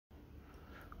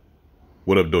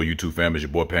What up, though, YouTube fam? It's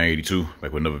your boy Pan82,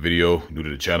 back with another video. New to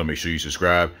the channel, make sure you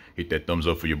subscribe. Hit that thumbs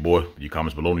up for your boy. Your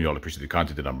comments below. Y'all appreciate the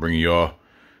content that I'm bringing y'all.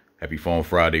 Happy Phone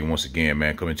Friday once again,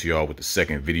 man. Coming to y'all with the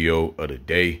second video of the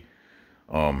day.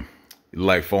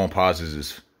 Like Phone Positives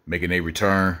is making a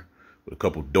return with a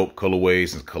couple dope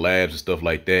colorways and collabs and stuff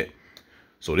like that.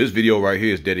 So this video right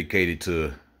here is dedicated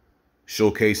to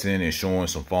showcasing and showing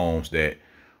some phones that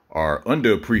are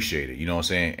underappreciated, you know what I'm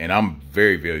saying? And I'm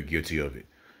very, very guilty of it.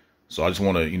 So I just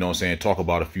want to, you know what I'm saying, talk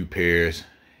about a few pairs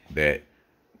that,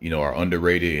 you know, are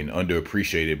underrated and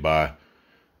underappreciated by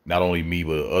not only me,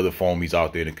 but other phonemies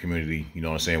out there in the community. You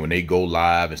know what I'm saying? When they go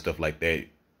live and stuff like that,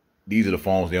 these are the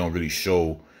phones they don't really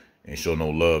show and show no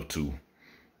love to.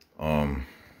 Let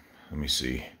me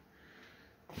see.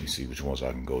 Let me see which ones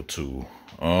I can go to.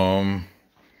 I'm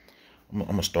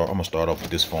gonna start off with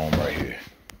this phone right here.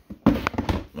 I'm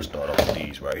gonna start off with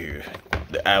these right here.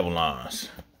 The Avalons.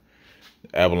 The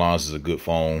Avalons is a good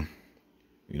phone.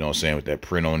 You know what I'm saying, with that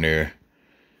print on there.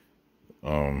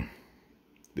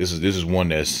 This is one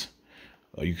that's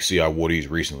you can see I wore these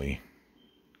recently.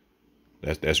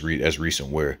 That's recent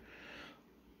wear.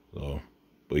 So,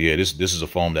 but yeah, this is a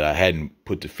phone that I hadn't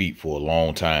put to feet for a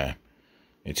long time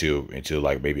until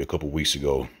like maybe a couple weeks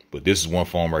ago. But this is one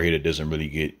phone right here that doesn't really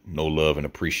get no love and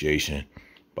appreciation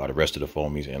by the rest of the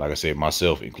phonemies, and like I said,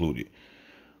 myself included.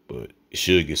 But it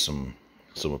should get some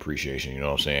appreciation, you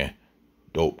know what I'm saying?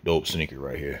 Dope sneaker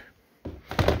right here.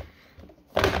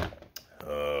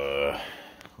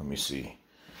 Let me see.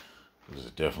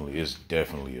 It's definitely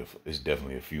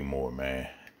a few more, man.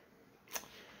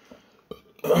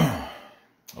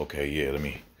 Okay, yeah, let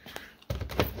me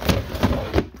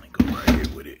go right here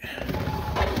with it.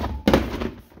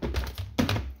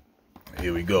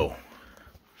 Here we go.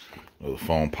 Another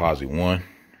Phone Posi 1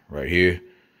 right here.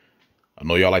 I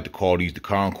know y'all like to call these the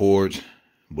Concords,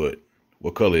 but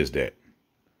what color is that?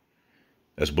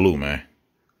 That's blue, man.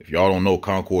 If y'all don't know,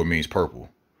 Concord means purple.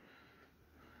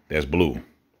 That's blue.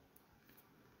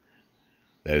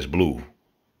 That is blue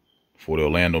for the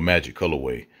Orlando Magic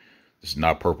colorway. It's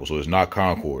not purple, so it's not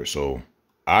Concord. So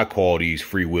I call these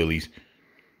Free Willies,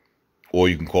 or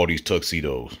you can call these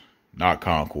tuxedos, not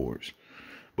Concords.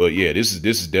 But yeah, this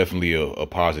is definitely a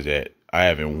Posi that I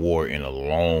haven't wore in a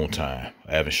long time.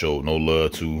 I haven't showed no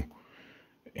love to.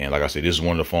 And like I said, this is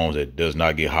one of the phones that does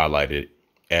not get highlighted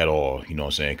at all. You know what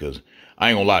I'm saying? Because I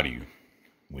ain't gonna lie to you.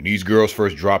 When these girls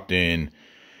first dropped in,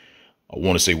 I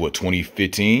want to say, what,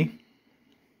 2015?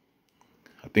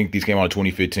 I think these came out in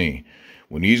 2015.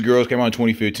 When these girls came out in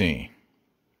 2015,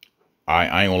 I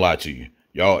ain't gonna lie to you.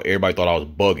 Y'all, everybody thought I was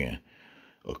bugging.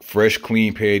 A fresh,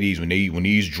 clean pair of these, when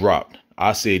these dropped,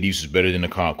 I said these was better than the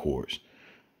Concords.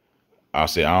 I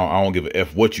said, I don't give a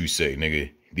F what you say,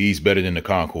 nigga. These better than the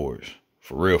Concords.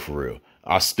 For real, for real.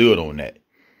 I stood on that.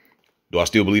 Do I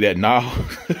still believe that now?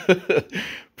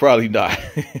 Probably not.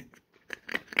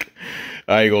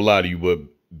 I ain't gonna lie to you, but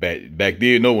back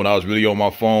then, no, when I was really on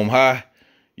my phone high,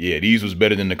 yeah, these was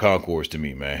better than the Concords to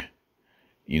me, man.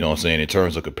 You know what I'm saying? In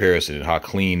terms of comparison and how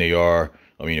clean they are.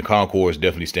 I mean, the Concords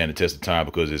definitely stand the test of time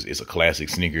because it's a classic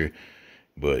sneaker.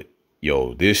 But,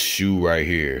 yo, this shoe right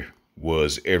here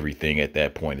was everything at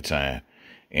that point in time.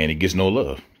 And it gets no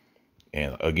love.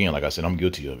 And again, like I said, I'm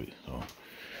guilty of it. So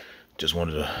just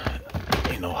wanted to,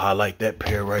 you know, highlight that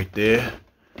pair right there.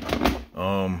 You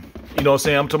know what I'm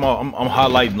saying? I'm talking about, I'm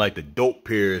highlighting like the dope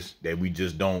pairs that we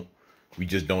just don't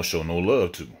show no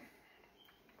love to.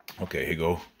 Okay, here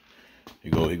go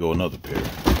another pair.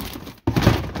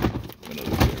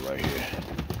 Another pair right here.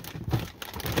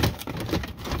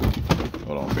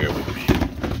 Hold on, bear with me.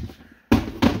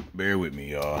 Bear with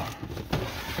me, y'all.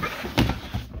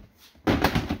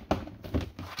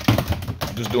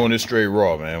 Just doing this straight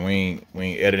raw, man. We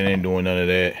ain't editing, doing none of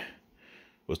that.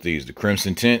 What's these? The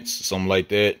Crimson Tints, something like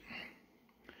that.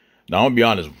 Now, I'm gonna be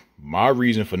honest. My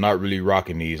reason for not really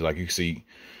rocking these, like you see,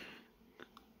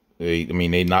 they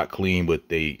not clean, but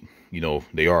they, you know,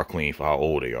 they are clean for how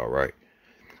old they are, right?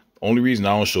 Only reason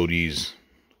I don't show these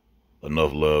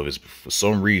enough love is for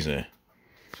some reason,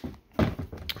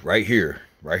 right here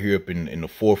up in the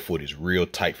forefoot is real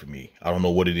tight for me. I don't know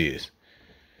what it is.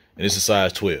 And it's a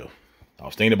size 12. I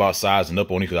was thinking about sizing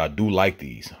up on these because I do like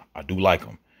these. I do like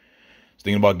them. I was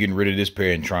thinking about getting rid of this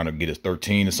pair and trying to get a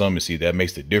 13 or something to see if that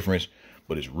makes the difference.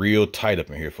 But it's real tight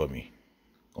up in here for me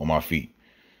on my feet.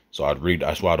 So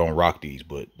that's why I don't rock these.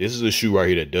 But this is a shoe right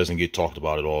here that doesn't get talked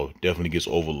about at all. Definitely gets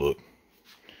overlooked.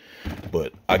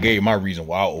 But I gave my reason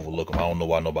why I overlook them. I don't know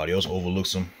why nobody else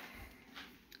overlooks them.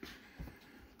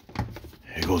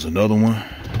 Here goes another one.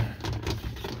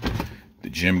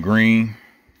 The Jim Green.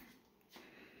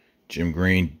 Jim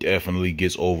Green definitely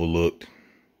gets overlooked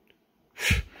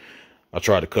I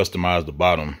tried to customize the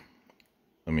bottom.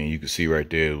 I mean, you can see right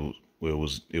there where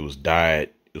it was dyed.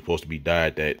 It was supposed to be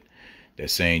dyed that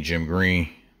same gym green,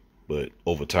 but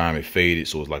over time it faded,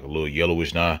 so it's like a little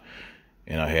yellowish now.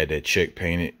 And I had that check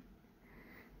painted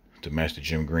to match the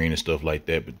gym green and stuff like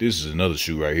that. But this is another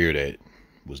shoe right here that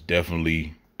was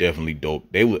definitely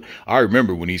dope. I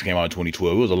remember when these came out in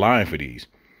 2012, it was a line for these.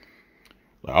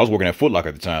 Like, I was working at Foot Locker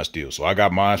at the time still, so I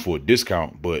got mine for a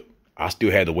discount, but I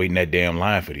still had to wait in that damn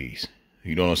line for these.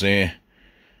 You know what I'm saying?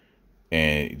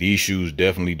 And these shoes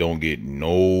definitely don't get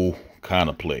no kind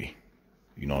of play.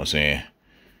 You know what I'm saying?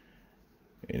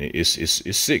 And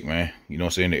it's sick, man. You know what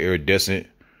I'm saying? The iridescent.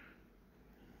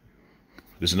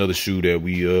 This is another shoe that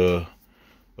we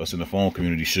us in the phone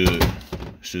community should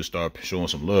start showing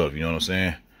some love. You know what I'm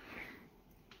saying?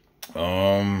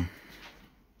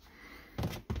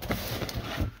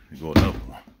 Go another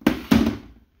one.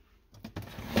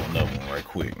 Another one right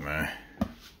quick, man.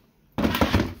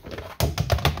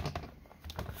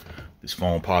 This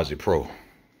Foamposite Pro.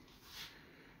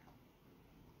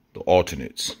 The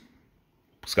alternates.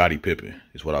 Scottie Pippen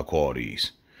is what I call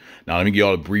these. Now, let me give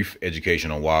y'all a brief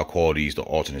education on why I call these the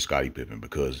alternate Scottie Pippen,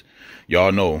 because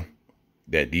y'all know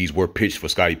that these were pitched for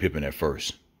Scottie Pippen at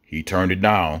first. He turned it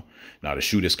down. Now, the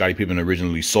shoe that Scottie Pippen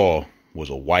originally saw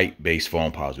was a white-based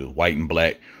Foamposite, white and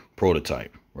black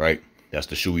prototype, right? That's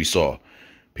the shoe he saw.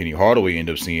 Penny Hardaway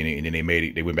ended up seeing it, and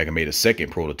then they went back and made a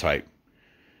second prototype,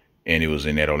 and it was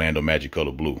in that Orlando Magic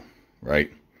color blue,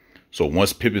 right? So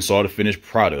once Pippen saw the finished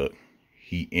product,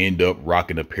 he ended up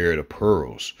rocking a pair of the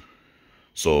pearls.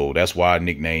 So that's why I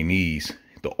nicknamed these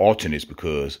the alternates,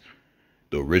 because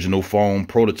the original foam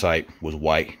prototype was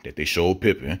white that they showed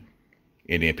Pippen,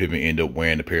 and then Pippen ended up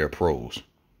wearing the pair of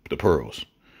the pearls.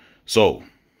 So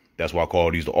that's why I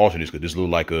call these the alternates, because this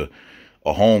looked like a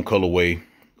home colorway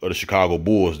of the Chicago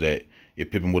Bulls that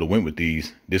if Pippen would have went with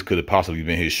these, this could have possibly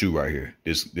been his shoe right here.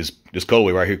 This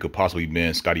colorway right here could possibly have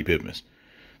been Scottie Pippen's.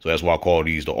 So that's why I call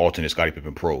these the alternate Scottie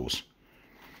Pippen Pros.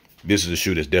 This is a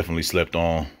shoe that's definitely slept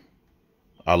on.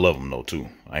 I love them though too.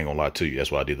 I ain't gonna lie to you.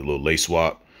 That's why I did the little lace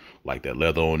swap, like that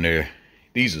leather on there.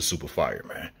 These are super fire,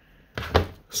 man.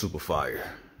 Super fire.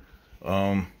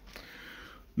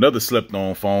 Another slept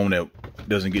on foam that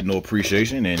doesn't get no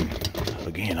appreciation, and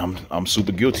again, I'm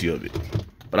super guilty of it.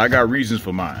 But I got reasons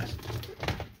for mine.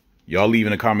 Y'all leave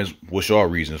in the comments what's your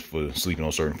reasons for sleeping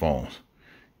on certain foams.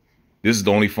 This is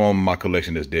the only foam in my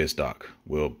collection that's dead stock.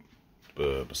 Well,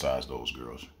 besides those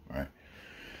girls, right?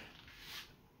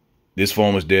 This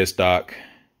foam is dead stock.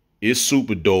 It's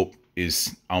super dope.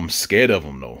 I'm scared of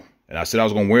them though. And I said I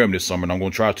was going to wear them this summer, and I'm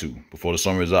going to try to before the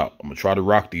summer is out. I'm going to try to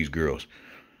rock these girls.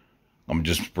 I'm going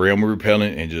to just spray them with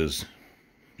repellent and just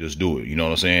do it. You know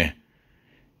what I'm saying?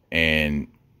 And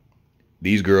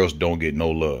these girls don't get no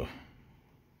love.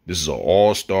 This is an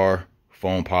all-star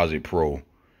Foamposite Pro.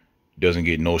 Doesn't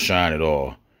get no shine at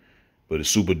all. But it's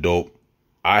super dope.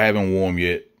 I haven't worn them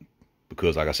yet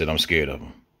because, like I said, I'm scared of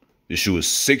them. This shoe is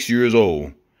 6 years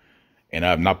old, and I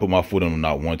have not put my foot on them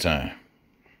not one time.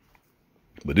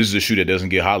 But this is a shoe that doesn't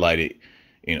get highlighted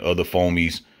in other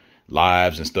foamies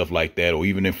lives and stuff like that, or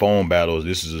even in foam battles.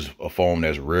 This is a foam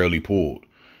that's rarely pulled.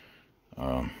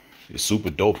 It's super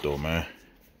dope though, man.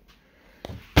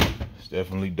 It's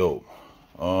definitely dope.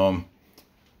 And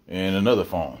another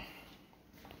foam.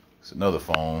 It's another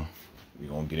foam we're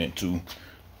gonna get into.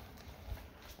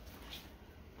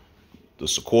 The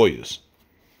Sequoias.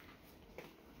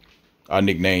 I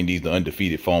nicknamed these the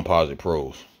undefeated Foamposite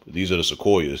Pros. But these are the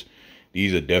Sequoias.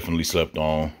 These are definitely slept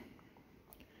on.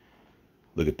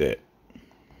 Look at that.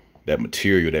 That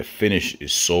material, that finish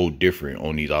is so different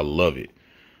on these. I love it.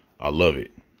 I love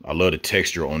it. I love the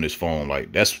texture on this foam.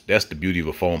 Like that's the beauty of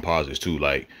a Foamposite too.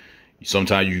 Like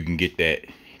sometimes you can get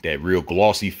that real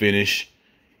glossy finish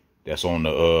that's on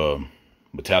the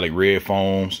metallic red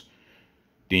foams.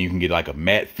 Then you can get like a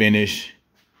matte finish,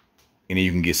 and then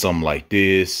you can get something like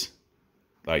this.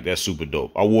 Like that's super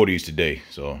dope. I wore these today,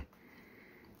 so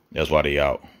that's why they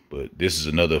out. But this is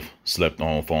another slept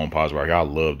on Foamposite right here. I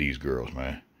love these girls,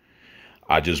 man.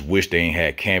 I just wish they ain't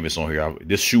had canvas on here.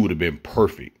 This shoe would have been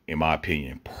perfect, in my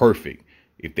opinion. Perfect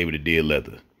if they would have did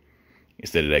leather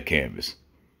instead of that canvas.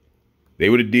 They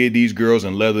would have did these girls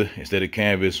in leather instead of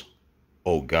canvas.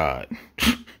 Oh, God.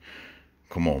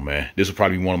 Come on, man. This would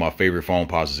probably be one of my favorite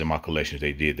Foamposites in my collection if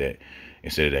they did that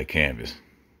instead of that canvas.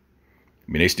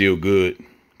 I mean, they still good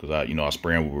because I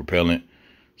spray them with repellent,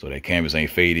 so that canvas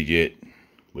ain't faded yet.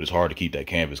 But it's hard to keep that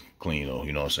canvas clean though,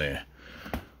 you know what I'm saying?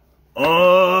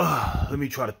 Let me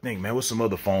try to think, man. What's some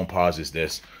other Foamposites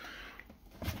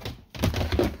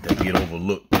that get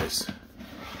overlooked that's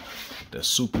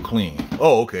super clean?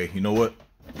 Oh, okay. You know what?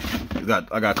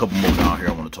 I got a couple more down here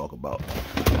I want to talk about.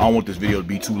 I don't want this video to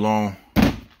be too long.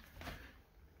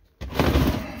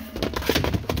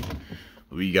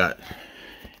 We got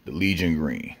the Legion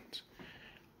greens.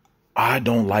 I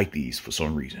don't like these for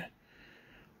some reason.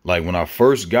 Like when I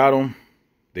first got them,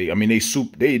 they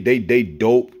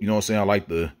dope. You know what I'm saying? I like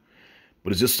but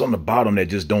it's just something about them that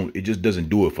just doesn't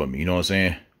do it for me. You know what I'm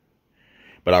saying?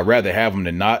 But I'd rather have them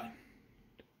than not.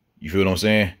 You feel what I'm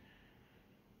saying?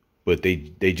 But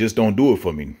they just don't do it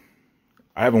for me.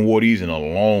 I haven't wore these in a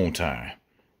long time.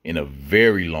 In a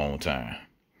very long time.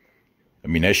 I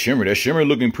mean, that shimmer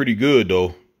looking pretty good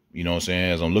though. You know what I'm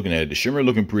saying? As I'm looking at it, the shimmer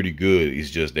looking pretty good. It's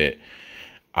just that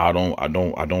I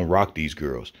don't rock these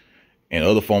girls. And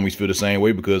other foamies feel the same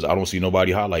way because I don't see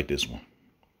nobody highlight this one.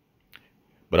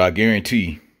 But I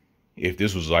guarantee if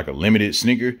this was like a limited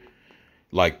sneaker,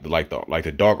 like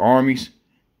the Dark Armies,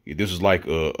 if this was like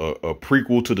a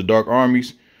prequel to the Dark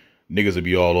Armies, niggas would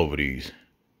be all over these.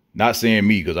 Not saying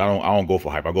me, because I don't go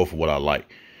for hype. I go for what I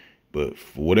like. But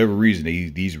for whatever reason,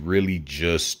 these really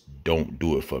just don't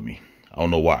do it for me. I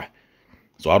don't know why.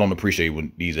 So I don't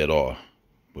appreciate these at all.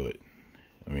 But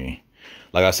I mean,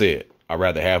 like I said, I'd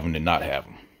rather have them than not have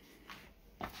them.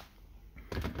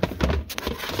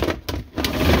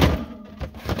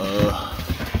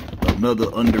 Another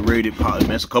underrated posit,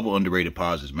 man. It's a couple underrated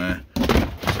posits, man.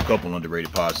 There's a couple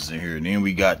underrated posits in here. And then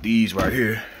we got these right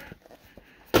here.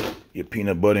 Your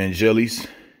peanut butter and jellies.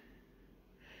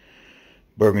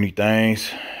 Burgundy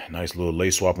things. Nice little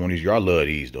lace swap on these. I love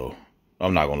these though.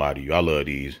 I'm not gonna lie to you. I love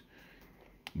these.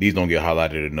 These don't get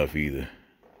highlighted enough either.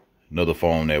 Another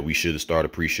foam that we should have started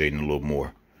appreciating a little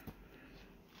more.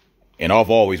 And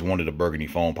I've always wanted a burgundy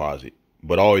foam posit,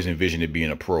 but always envisioned it being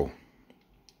a pro.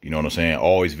 You know what I'm saying?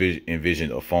 Always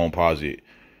envisioned a foam posit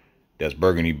that's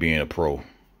burgundy being a pro.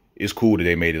 It's cool that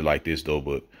they made it like this though,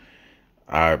 but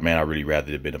I really rather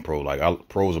it have been a pro. Like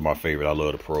pros are my favorite. I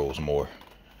love the pros more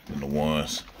than the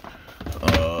ones.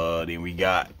 Then we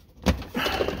got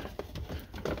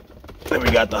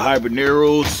the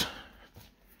Habaneros.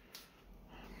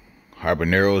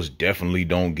 Habaneros definitely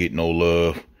don't get no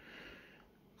love.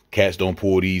 Cats don't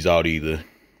pull these out either.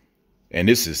 And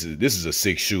this is a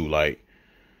sick shoe. Like,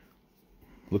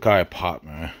 look how it pop,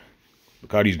 man.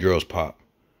 Look how these girls pop.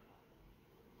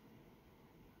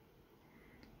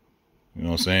 You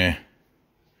know what I'm saying?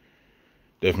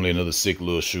 Definitely another sick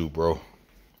little shoe, bro.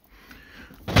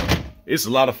 It's a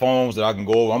lot of foams that I can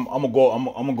go over. I'm gonna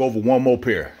go over one more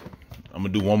pair. I'm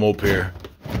gonna do one more pair.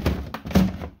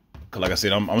 Cause like I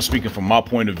said, I'm speaking from my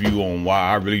point of view on why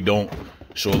I really don't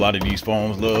show a lot of these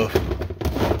foams love.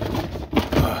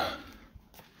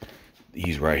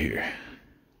 These right here.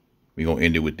 We're gonna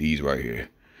end it with these right here.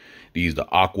 These the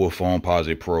Aqua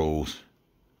Foamposite Pros.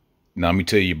 Now let me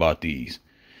tell you about these.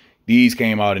 These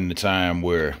came out in the time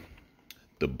where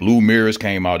the blue mirrors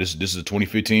came out. This is a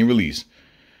 2015 release.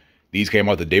 These came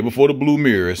out the day before the blue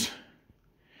mirrors.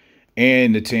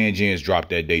 And the Tianjins dropped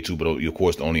that day too, but of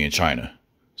course only in China.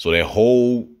 So that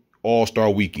whole All-Star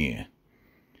weekend,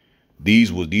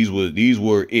 these were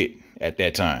it at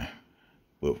that time.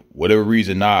 But for whatever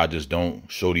reason, now I just don't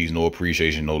show these no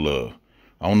appreciation, no love.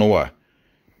 I don't know why.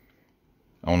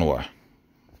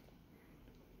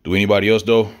 Do anybody else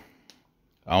though?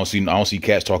 I don't see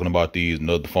cats talking about these,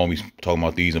 none of the foamies talking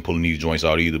about these and pulling these joints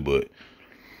out either, but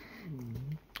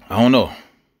I don't know.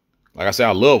 Like I said,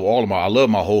 I love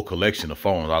my whole collection of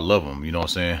foams. I love them, you know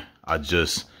what I'm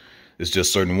saying? It's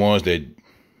just certain ones that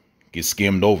get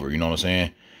skimmed over, you know what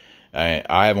I'm saying?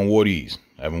 I haven't wore these.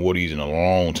 I haven't wore these in a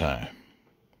long time.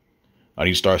 I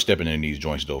need to start stepping in these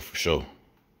joints though, for sure.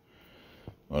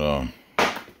 But all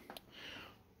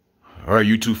right,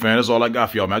 YouTube fan, that's all I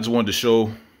got for y'all, man. I just wanted to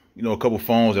show, you know, a couple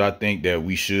phones that I think that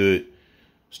we should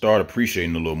start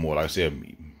appreciating a little more. Like I said,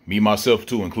 me myself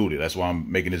too included. That's why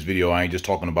I'm making this video. I ain't just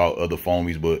talking about other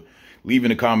foamies, but leave in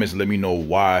the comments and let me know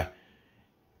why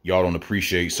y'all don't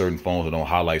appreciate certain phones or don't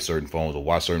highlight certain phones, or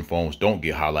why certain phones don't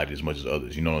get highlighted as much as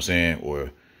others. You know what I'm saying?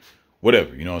 Or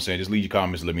whatever, you know what I'm saying? Just leave your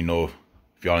comments and let me know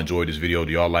if y'all enjoyed this video.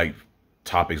 Do y'all like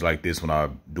topics like this when I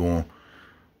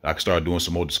can start doing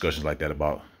some more discussions like that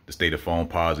about the state of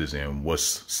Foamposites and what's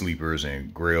sleepers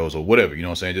and grails or whatever, you know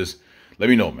what I'm saying? Just let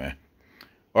me know, man.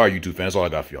 All right, YouTube fans, that's all I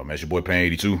got for y'all, man. It's your boy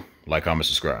Pain82. Like, comment,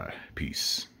 subscribe.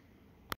 Peace.